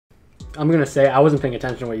I'm going to say I wasn't paying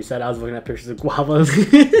attention to what you said. I was looking at pictures of guavas.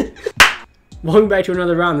 Welcome back to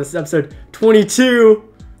another round. This is episode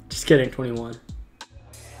 22. Just kidding, 21.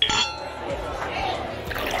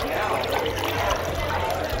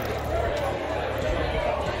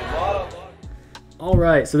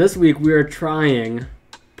 Alright, so this week we are trying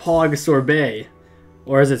POG Sourbet,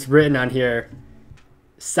 or as it's written on here,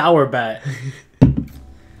 Sourbet,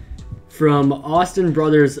 from Austin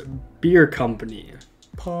Brothers Beer Company.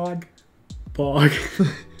 POG.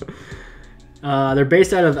 They're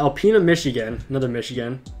based out of Alpena, Michigan, another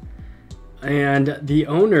Michigan, and the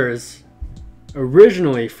owners,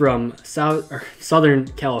 originally from Southern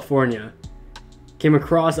California, came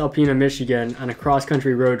across Alpena, Michigan on a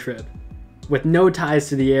cross-country road trip. With no ties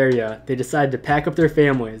to the area, they decided to pack up their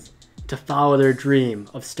families to follow their dream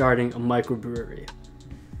of starting a microbrewery.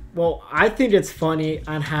 Well, I think it's funny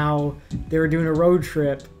on how they were doing a road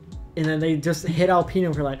trip and then they just hit Alpena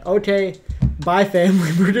and were like, okay, bye family,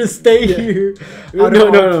 we're gonna stay here.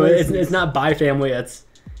 No, it's not bye family, it's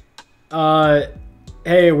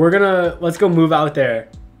hey, let's go move out there.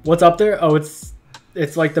 What's up there? Oh, it's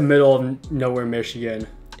like the middle of nowhere, Michigan.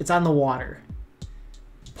 It's on the water.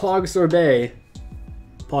 POG Sourbet,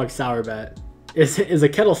 POG Sourbet, is a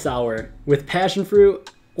kettle sour with passion fruit,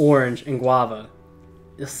 orange, and guava.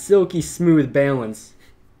 A silky smooth balance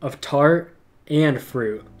of tart and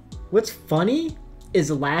fruit. What's funny is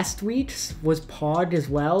last week's was POG as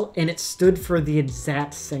well, and it stood for the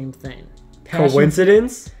exact same thing.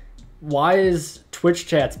 Coincidence? Why is Twitch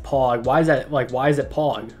chat's POG? Why is it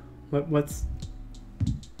POG?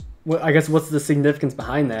 I guess what's the significance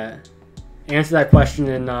behind that? Answer that question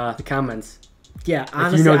in the comments. Yeah,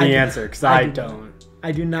 honestly, if you know the answer, because I don't.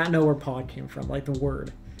 I do not know where POG came from, like the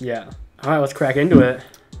word. Yeah. All right, let's crack into it.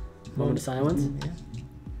 Moment of silence. Yeah.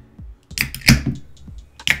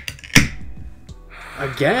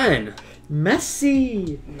 Again.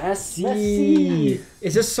 Messy.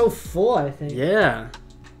 It's just so full, I think. Yeah.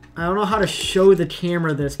 I don't know how to show the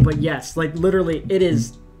camera this, but yes, like literally it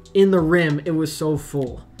is in the rim. It was so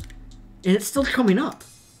full. And it's still coming up.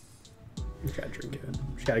 You gotta drink it.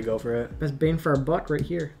 Just gotta go for it. Best bang for our buck right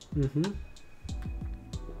here. Mm-hmm.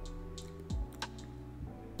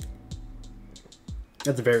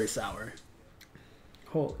 That's very sour.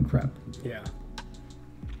 Holy crap. Yeah.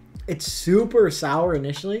 It's super sour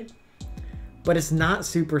initially, but it's not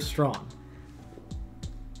super strong.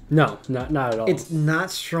 No, not at all. It's not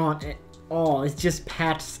strong at all. It just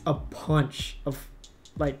packs a punch of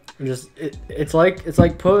like it's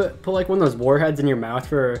like put like one of those warheads in your mouth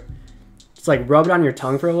for it's like rub it on your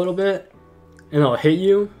tongue for a little bit and it'll hit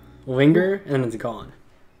you, linger, and then it's gone.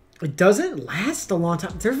 It doesn't last a long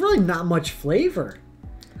time. There's really not much flavor.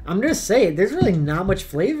 I'm gonna say it. There's really not much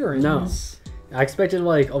flavor in this. I expected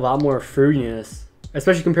like a lot more fruitiness,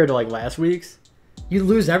 especially compared to like last week's. You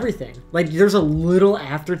lose everything. Like there's a little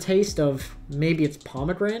aftertaste of maybe it's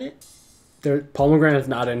pomegranate. Pomegranate's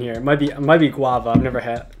not in here. It might be guava. I've never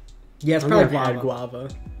had. Yeah, it's probably guava.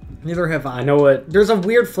 Neither have I. I know what. There's a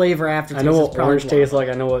weird flavor aftertaste. I know what orange tastes like.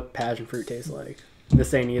 I know what passion fruit tastes like.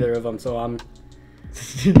 This ain't either of them, so I'm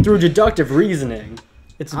through deductive reasoning.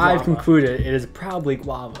 I've concluded it is probably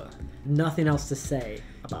guava. Nothing else to say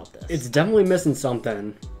about this. It's definitely missing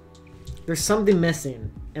something. There's something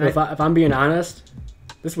missing. And if I'm being honest,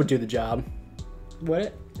 this would do the job. Would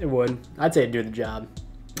it? It would. I'd say it'd do the job.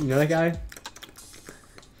 You know that guy?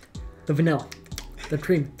 The vanilla, the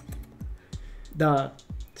cream, the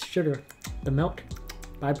sugar, the milk,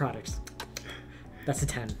 byproducts. That's a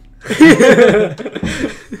 10.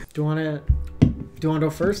 Do you want to go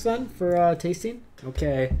first then for tasting?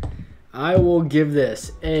 Okay. I will give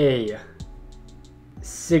this a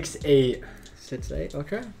 6.8. 6.8,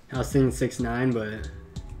 okay. I was thinking 6.9, but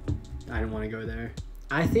I didn't want to go there.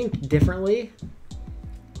 I think differently,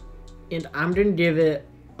 and I'm going to give it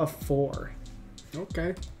a 4.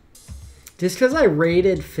 Okay. Just because I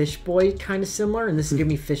rated Fish Boy kind of similar, and this is giving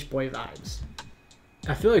me Fish Boy vibes.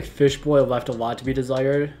 I feel like Fish Boy left a lot to be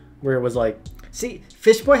desired, where it was like... See,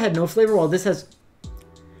 Fish Boy had no flavor, while this has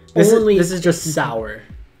This is just sour.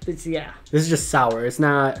 Yeah. This is just sour. It's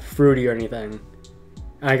not fruity or anything.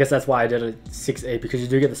 And I guess that's why I did a 6.8, because you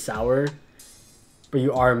do get the sour, but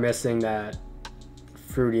you are missing that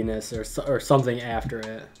fruitiness or something after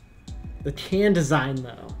it. The can design,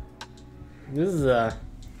 though. This is a...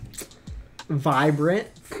 vibrant,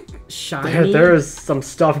 shiny. There is some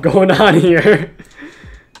stuff going on here.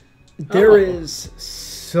 There is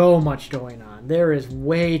so much going on. There is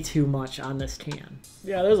way too much on this can.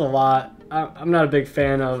 Yeah, there's a lot. I'm not a big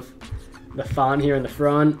fan of the font here in the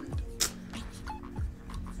front.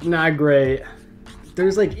 Not great.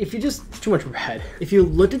 there's like, if you just, It's too much red. if you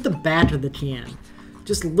look at the back of the can,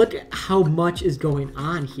 just look at how much is going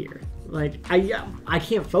on here. Like, I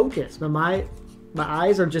can't focus, but my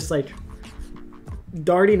eyes are just like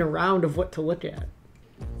darting around of what to look at.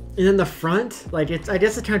 And then the front, like, I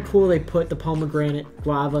guess it's kind of cool they put the pomegranate,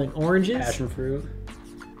 guava, and oranges. Passion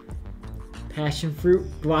fruit,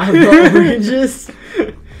 guava, oranges.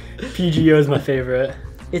 PGO is my favorite.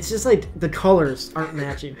 It's just like the colors aren't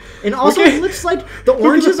matching, and also it looks like the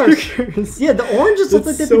oranges are. Yeah, the oranges look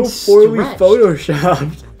like they've been so poorly stretched.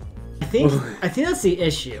 photoshopped. I think that's the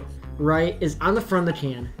issue, right? Is on the front of the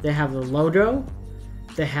can they have the logo,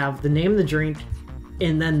 they have the name of the drink,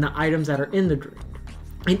 and then the items that are in the drink,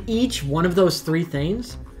 and each one of those three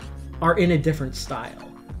things are in a different style.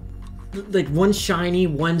 Like one's shiny,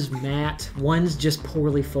 one's matte, one's just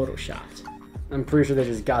poorly photoshopped. I'm pretty sure they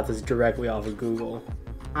just got this directly off of Google.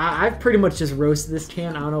 I've pretty much just roasted this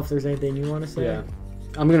can. I don't know if there's anything you want to say. Yeah.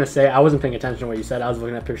 I'm going to say, I wasn't paying attention to what you said. I was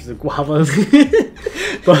looking at pictures of guavas.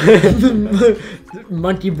 But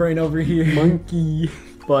Monkey brain over here. Monkey.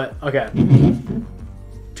 But, okay.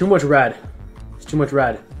 Too much red. It's too much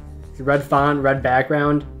red. It's red font, red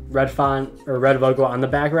background, red font, or red logo on the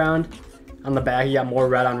background. On the back, you got more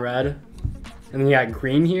red on red. And then you got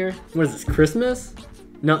green here. What is this, Christmas?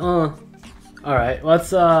 Nuh-uh. All right,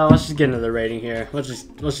 let's just get into the rating here. Let's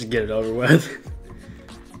just get it over with.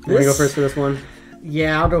 You wanna go first for this one?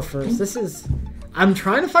 Yeah, I'll go first. I'm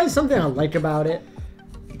trying to find something I like about it.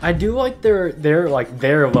 I do like their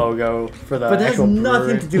logo for the. But that has actual nothing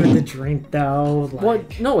brewery. to do with the drink, though. Like,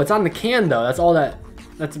 What? No, it's on the can though. That's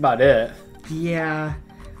about it. Yeah,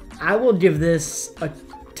 I will give this a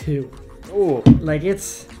 2. Ooh. Like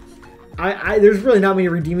it's. There's really not many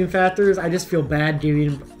redeeming factors. I just feel bad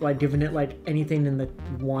giving it like anything in the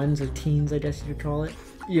ones or teens, I guess you could call it.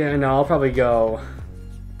 Yeah, no, I'll probably go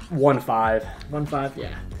 1.5. 1.5,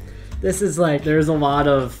 yeah. This is like There's a lot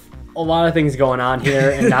of things going on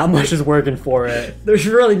here, and not much is working for it. there's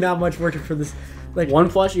really not much working for this. Like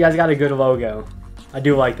 1+, you guys got a good logo. I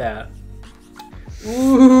do like that.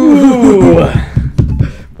 Ooh.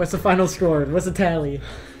 What's the final score? What's the tally?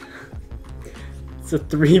 It's a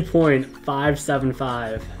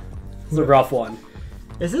 3.575. It's a rough one.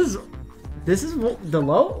 This is the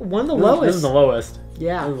one of the This lowest. is the lowest.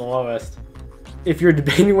 Yeah. This is the lowest. If you're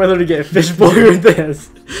debating whether to get Fish Boy or this,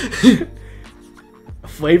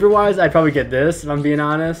 flavor-wise, I'd probably get this, if I'm being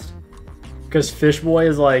honest. Because Fish Boy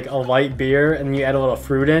is like a light beer, and you add a little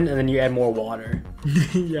fruit in, and then you add more water.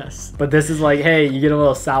 Yes. But this is like, hey, you get a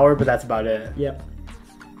little sour, but that's about it. Yep.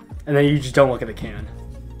 And then you just don't look at the can.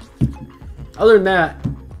 Other than that,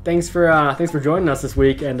 thanks for joining us this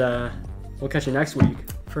week, and we'll catch you next week.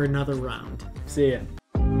 For another round. See ya.